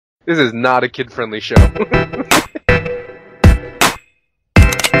This is not a kid-friendly show.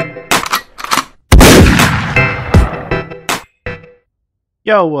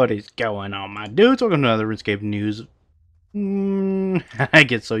 Yo, what is going on, my dudes? Welcome to another RuneScape news. I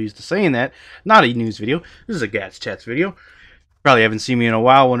get so used to saying that. Not a news video. This is a Gats Chats video. Probably haven't seen me in a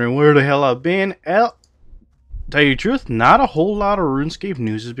while, wondering where the hell I've been. Tell you the truth, not a whole lot of RuneScape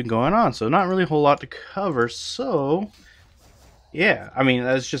news has been going on, so not really a whole lot to cover. So, yeah, I mean,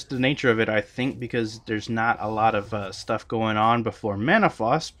 that's just the nature of it, I think, because there's not a lot of stuff going on before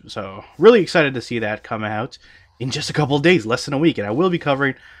Manifest. So, really excited to see that come out in just a couple of days, less than a week, and I will be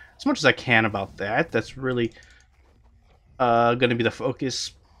covering as much as I can about that. That's really going to be the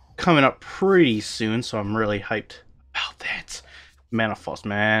focus coming up pretty soon, so I'm really hyped about that. Manifest,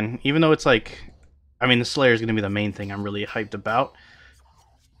 man. Even though it's like, I mean, the Slayer is going to be the main thing I'm really hyped about.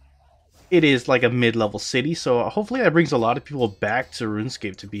 It is like a mid-level city, so hopefully that brings a lot of people back to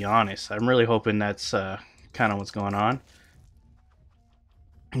RuneScape, to be honest. I'm really hoping that's kind of what's going on.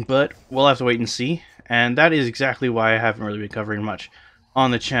 But we'll have to wait and see. And that is exactly why I haven't really been covering much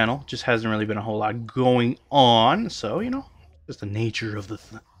on the channel. Just hasn't really been a whole lot going on. So, you know, just the nature of the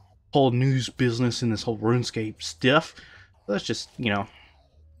whole news business and this whole RuneScape stuff. That's just, you know,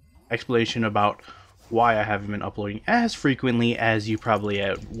 explanation about why I haven't been uploading as frequently as you probably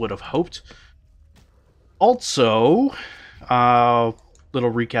would have hoped. Also,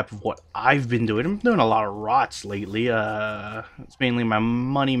 little recap of what I've been doing. I'm doing a lot of rots lately. It's mainly my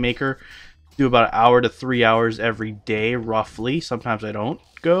money maker. Do about an hour to 3 hours every day, roughly. Sometimes I don't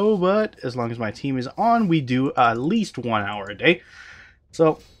go, but as long as my team is on, we do at least 1 hour a day.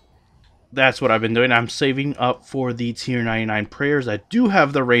 So that's what I've been doing. I'm saving up for the tier 99 prayers. I do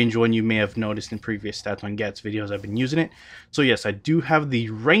have the range one. You may have noticed in previous Stats on Gats videos I've been using it. So yes, I do have the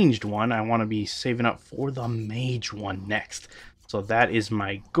ranged one. I want to be saving up for the mage one next. So that is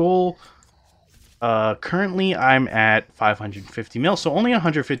my goal. Currently I'm at 550 mil, so only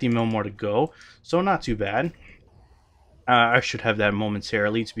 150 mil more to go, so not too bad. I should have that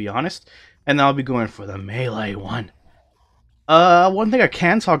momentarily, to be honest, and I'll be going for the melee one. One thing I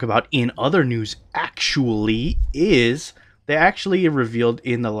can talk about in other news, actually, is they actually revealed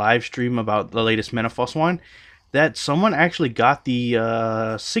in the live stream about the latest Manifest one that someone actually got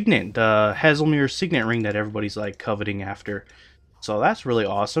the signet, the Hazelmere signet ring that everybody's like coveting after. So that's really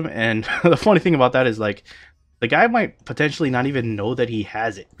awesome. And the funny thing about that is, like, the guy might potentially not even know that he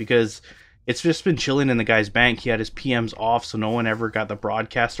has it, because it's just been chilling in the guy's bank. He had his PMs off, so no one ever got the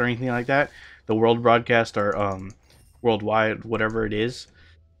broadcast or anything like that. The world broadcast, or worldwide, whatever it is,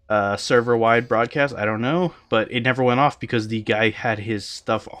 server-wide broadcast, I don't know. But it never went off because the guy had his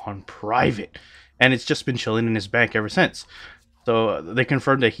stuff on private. And it's just been chilling in his bank ever since. So they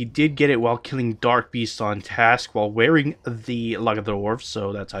confirmed that he did get it while killing Dark Beasts on task while wearing the Luck of the Dwarves,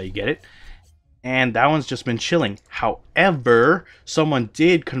 so that's how you get it. And that one's just been chilling. However, someone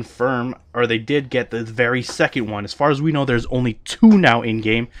did confirm, or they did get the very second one. As far as we know, there's only 2 now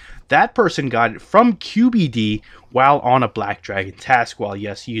in-game. That person got it from QBD while on a Black Dragon task, while,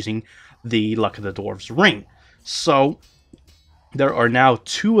 yes, using the Luck of the Dwarves ring. So there are now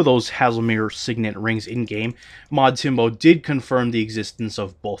 2 of those Hazelmere signet rings in-game. Mod Timbo did confirm the existence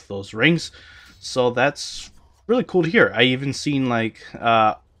of both those rings, so that's really cool to hear. I even seen, like,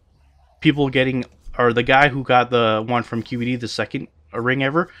 people getting, or the guy who got the one from QBD, the second ring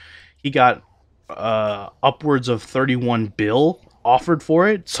ever, he got upwards of 31 bill offered for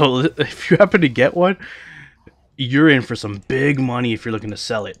it. So if you happen to get one, you're in for some big money if you're looking to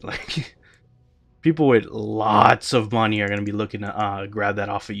sell it. Like, people with lots of money are going to be looking to grab that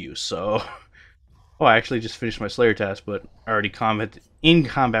off of you. So, oh, I actually just finished my Slayer task, but I already in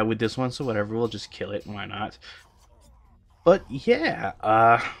combat with this one, so whatever, we'll just kill it. Why not? But yeah,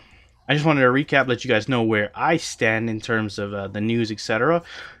 I just wanted to recap, let you guys know where I stand in terms of the news, etc.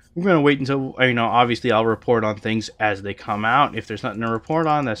 We're going to wait until, you know, obviously I'll report on things as they come out. If there's nothing to report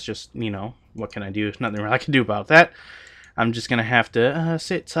on, that's just, you know, what can I do? There's nothing I can do about that. I'm just going to have to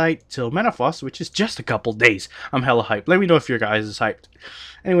sit tight till Manifest, which is just a couple days. I'm hella hyped. Let me know if your guys is hyped.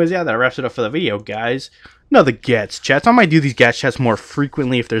 Anyways, yeah, that wraps it up for the video, guys. Another Gats Chats. I might do these Gats Chats more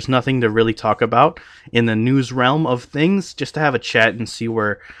frequently if there's nothing to really talk about in the news realm of things, just to have a chat and see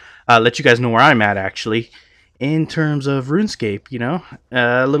where, let you guys know where I'm at, actually, in terms of RuneScape, you know.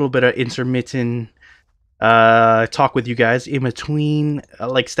 A little bit of intermittent talk with you guys in between,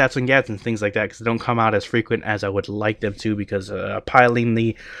 like Stats and Gats and things like that, because they don't come out as frequent as I would like them to, because piling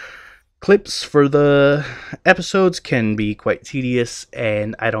the clips for the episodes can be quite tedious,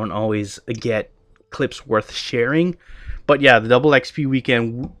 and I don't always get clips worth sharing. But yeah, the double XP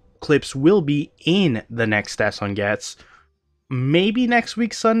weekend clips will be in the next Stats on Gats. maybe next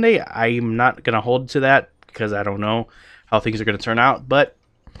week Sunday. I'm not going to hold to that because I don't know how things are going to turn out, but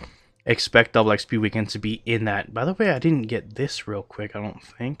expect Double XP weekend to be in that. By the way, I didn't get this real quick, I don't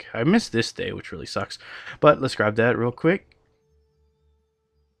think. I missed this day, which really sucks. But let's grab that real quick.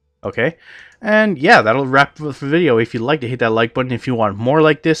 Okay, and yeah, that'll wrap up the video. If you'd like to hit that like button, if you want more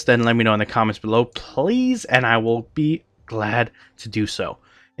like this, then let me know in the comments below, please, and I will be glad to do so.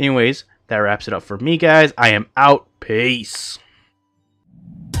 Anyways, that wraps it up for me, guys. I am out. Peace.